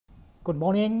Good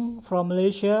morning from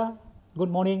Malaysia.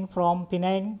 Good morning from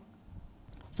Penang.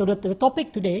 So the topic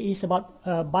today is about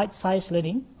bite-sized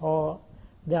learning, or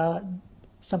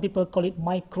some people call it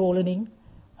micro-learning.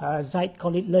 Zaid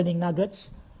call it learning nuggets.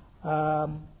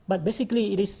 But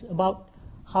basically it is about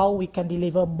how we can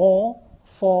deliver more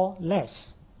for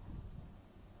less.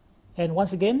 And once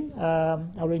again,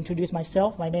 I will introduce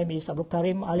myself. My name is Abdul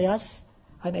Karim alias.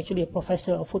 I'm actually a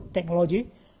professor of food technology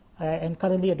and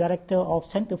currently a director of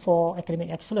Center for Academic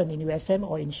Excellence in USM,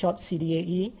 or in short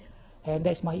CDAE. And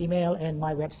that's my email and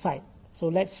my website. So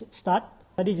let's start.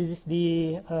 This is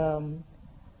the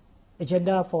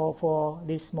agenda for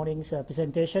this morning's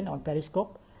presentation on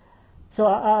Periscope. So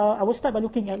I will start by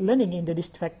looking at learning in the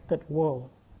distracted world,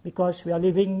 because we are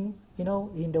living,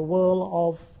 in the world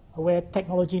of where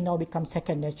technology now becomes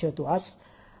second nature to us.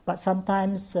 But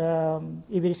sometimes,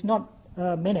 if it is not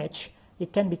managed, it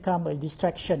can become a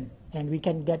distraction, and we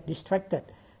can get distracted.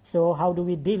 So how do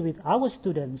we deal with our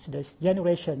students, this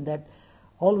generation that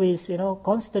always,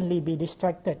 constantly be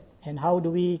distracted, and how do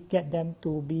we get them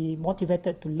to be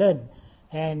motivated to learn?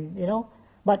 And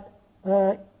but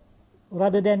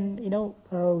rather than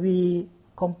we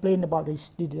complain about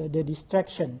the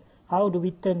distraction, how do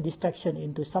we turn distraction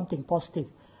into something positive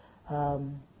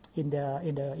in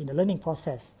the learning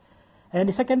process? And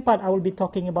the second part, I will be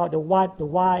talking about the what, the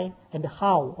why, and the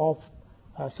how of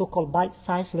so-called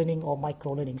bite-sized learning or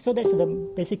micro-learning. So that's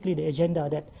basically the agenda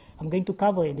that I'm going to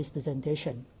cover in this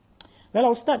presentation. Well, I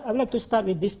would like to start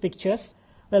with these pictures.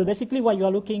 Well, basically what you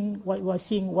are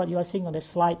seeing on the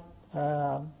slide,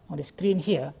 on the screen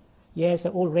here. Yes,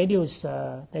 old radios.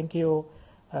 Thank you,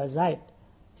 Zaid.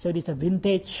 So it is a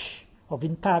vintage,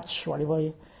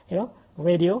 whatever,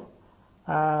 radio.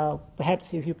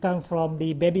 Perhaps if you come from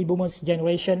the baby boomers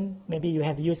generation, maybe you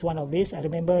have used one of these. I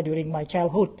remember during my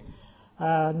childhood,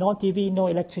 no TV, no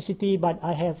electricity, but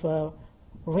I have a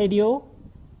radio.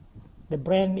 The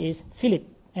brand is Philip,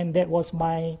 and that was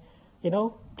my,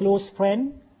 close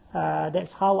friend.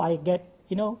 That's how I get,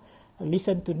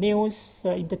 listen to news,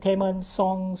 entertainment,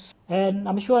 songs. And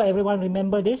I'm sure everyone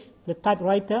remember this, the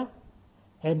typewriter.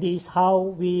 And this is how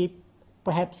we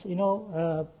perhaps,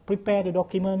 prepare the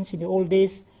documents in the old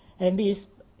days. And this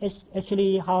is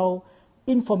actually how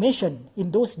information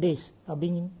in those days were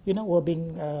being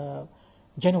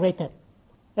generated.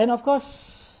 And of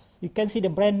course, you can see the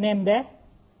brand name there,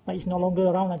 but it's no longer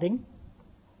around, I think.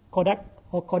 Kodak,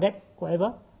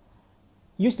 whatever.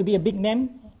 Used to be a big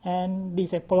name, and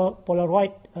this is a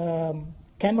Polaroid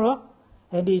camera,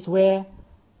 and this is where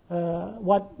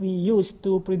what we use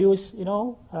to produce,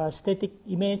 static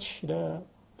image, the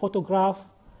photograph,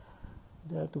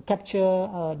 to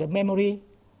capture the memory.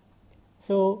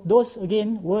 So those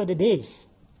again were the days.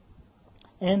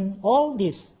 And all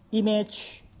this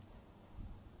image,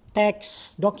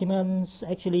 text, documents,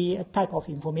 actually a type of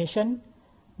information,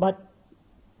 but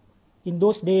in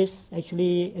those days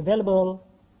actually available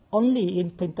only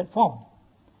in printed form.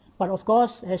 But of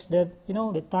course, as the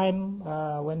time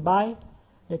went by,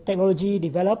 the technology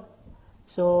developed.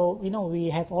 So we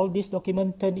have all these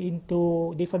documents turned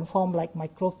into different form like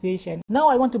microfiche. And now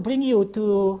I want to bring you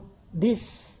to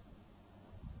this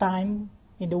time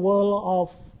in the world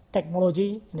of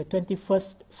technology in the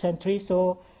 21st century.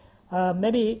 So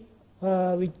maybe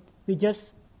we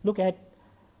just look at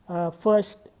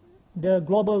first the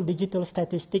global digital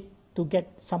statistic to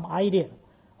get some idea,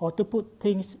 or to put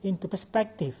things into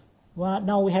perspective. Well,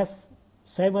 now we have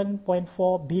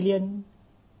 7.4 billion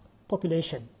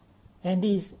population, and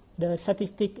this is the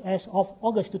statistic as of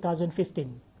August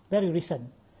 2015, very recent.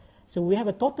 So we have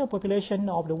a total population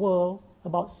of the world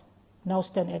now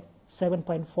stand at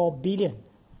 7.4 billion,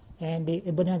 and the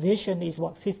urbanization is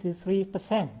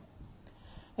 53%.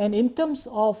 And in terms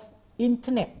of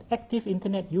active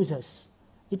internet users,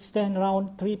 it stands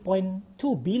around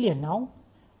 3.2 billion now,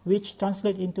 which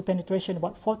translates into penetration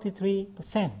about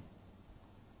 43%.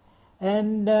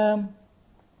 And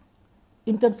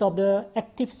in terms of the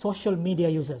active social media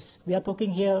users, we are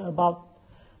talking here about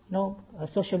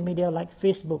social media like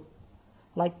Facebook,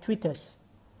 like Twitters,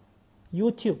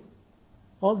 YouTube.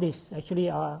 All these actually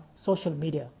are social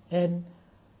media, and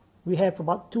we have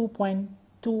about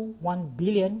 2.21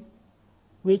 billion,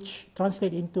 which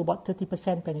translates into about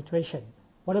 30% penetration.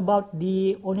 What about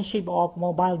the ownership of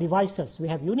mobile devices? We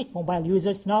have unique mobile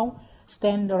users now,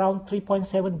 stand around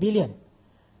 3.7 billion.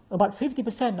 About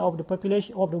 50% of the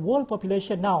population of the world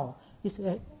population now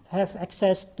have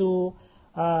access to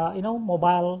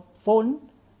mobile phone,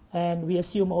 and we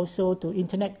assume also to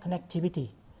internet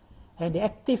connectivity. And the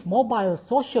active mobile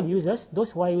social users,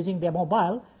 those who are using their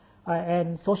mobile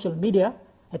and social media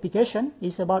application,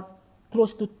 is about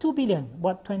close to 2 billion,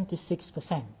 about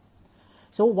 26%.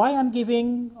 So why I'm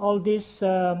giving all these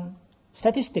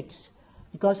statistics?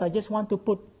 Because I just want to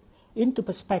put into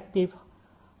perspective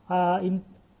in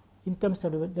terms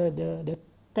of the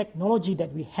technology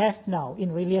that we have now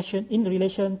in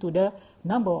relation to the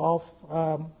number of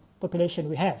population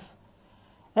we have.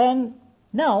 And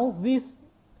now with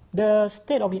the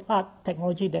state-of-the-art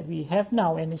technology that we have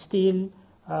now, and it's still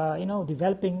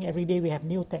developing every day, we have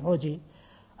new technology.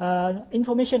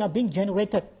 Information are being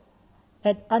generated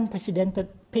at unprecedented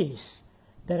pace.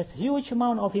 There is a huge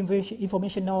amount of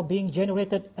information now being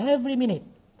generated every minute.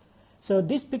 So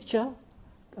this picture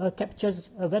captures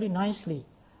very nicely.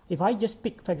 If I just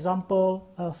pick, for example,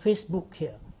 Facebook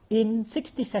here, in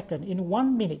 60 seconds, in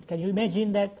 1 minute, can you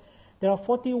imagine that there are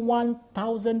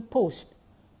 41,000 posts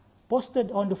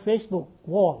posted on the Facebook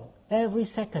wall every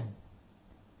second.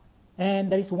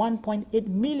 And there is 1.8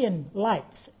 million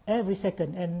likes every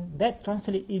second, and that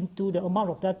translates into the amount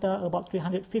of data, about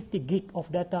 350 gig of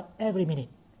data every minute.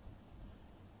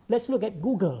 Let's look at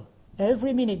Google.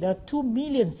 Every minute there are 2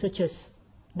 million searches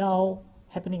now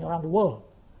happening around the world.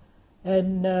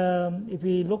 And if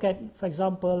we look at, for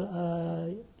example,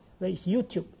 where is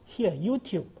YouTube? Here,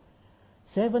 YouTube.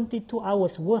 72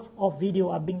 hours worth of video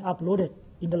are being uploaded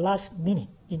in the last minute,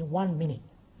 in 1 minute.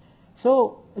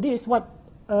 So this is what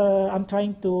I'm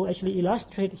trying to actually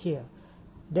illustrate here.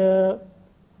 The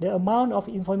amount of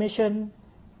information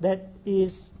that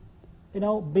is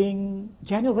being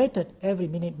generated every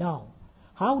minute now.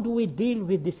 How do we deal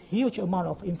with this huge amount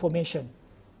of information?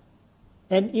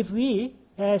 And if we,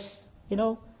 as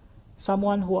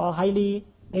someone who are highly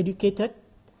educated,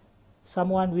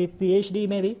 someone with PhD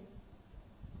maybe,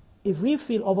 if we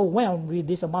feel overwhelmed with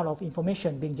this amount of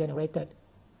information being generated,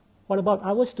 what about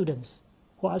our students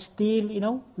who are still,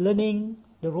 learning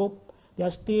the rope? They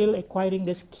are still acquiring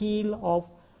the skill of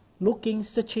looking,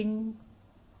 searching,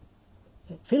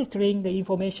 filtering the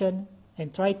information,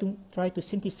 and try to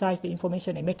synthesize the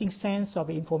information and making sense of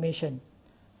the information.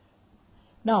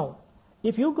 Now,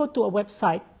 if you go to a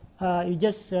website, you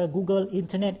just Google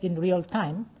internet in real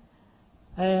time.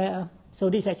 So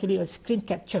this is actually a screen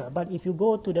capture, but if you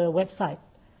go to the website,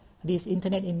 this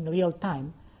internet in real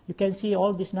time, you can see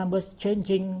all these numbers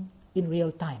changing in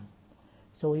real time.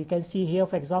 So you can see here,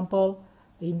 for example,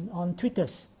 on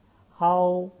Twitter's,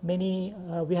 how many,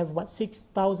 we have about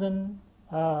 6,000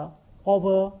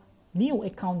 over new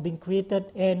account being created,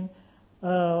 and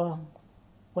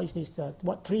what is this,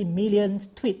 what 3 million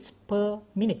tweets per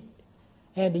minute.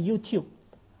 And the YouTube,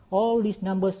 all these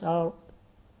numbers are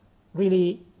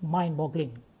really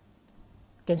mind-boggling.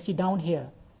 You can see down here.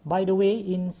 By the way,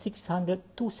 in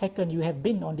 602 seconds you have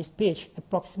been on this page,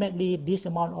 approximately this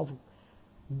amount of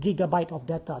gigabyte of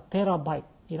data, terabyte,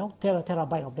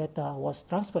 terabyte of data was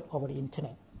transferred over the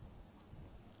internet.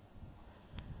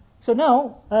 So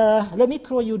now, let me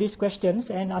throw you these questions,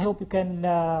 and I hope you can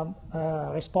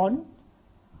respond.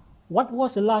 What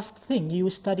was the last thing you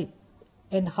studied,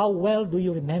 and how well do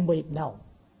you remember it now?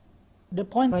 The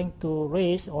point I'm trying to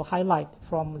raise or highlight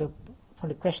from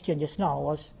the question just now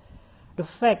was the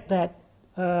fact that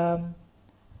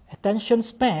attention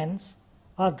spans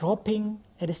are dropping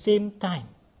at the same time.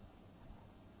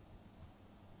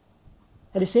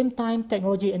 At the same time,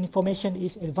 technology and information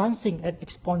is advancing at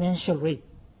exponential rate.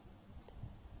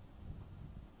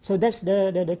 So that's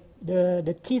the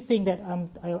key thing that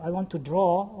I want to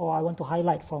draw, or I want to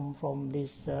highlight from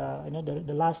this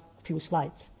the last few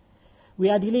slides. We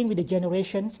are dealing with the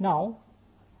generations now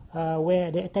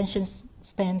where the attention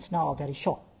spans now are very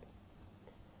short.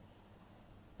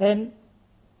 And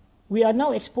we are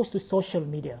now exposed to social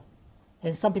media.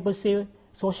 And some people say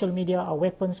social media are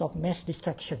weapons of mass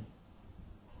distraction.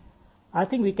 I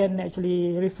think we can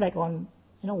actually reflect on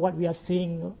what we are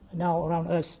seeing now around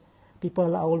us.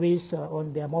 People are always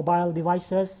on their mobile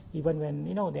devices, even when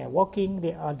they are walking,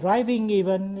 they are driving,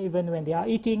 even when they are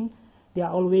eating, they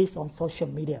are always on social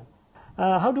media.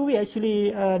 How do we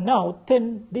actually now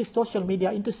turn this social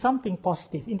media into something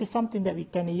positive, into something that we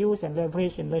can use and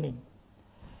leverage in learning?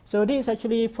 So this is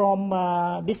actually from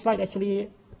this slide, actually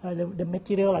the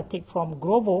material I take from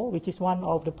Grovo, which is one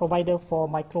of the provider for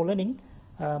micro-learning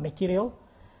material.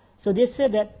 So they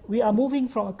said that we are moving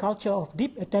from a culture of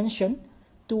deep attention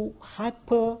to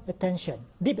hyper attention.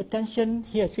 Deep attention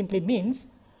here simply means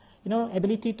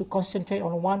ability to concentrate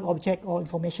on one object or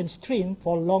information stream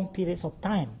for long periods of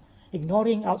time,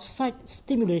 ignoring outside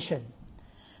stimulation.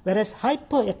 Whereas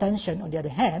hyper attention, on the other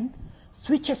hand,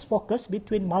 switches focus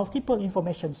between multiple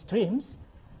information streams,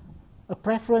 a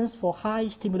preference for high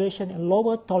stimulation and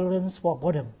lower tolerance for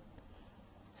boredom.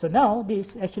 So now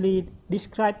this actually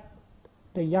describes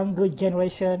the younger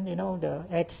generation, you know, the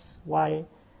X, Y,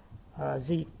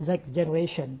 Z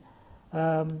generation,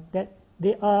 that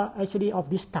they are actually of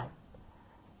this type.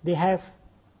 They have,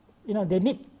 you know, they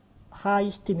need high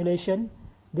stimulation.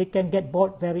 They can get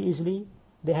bored very easily.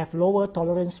 They have lower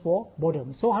tolerance for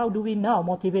boredom. So how do we now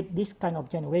motivate this kind of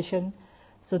generation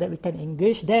so that we can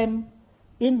engage them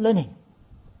in learning?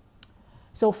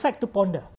 So fact to ponder.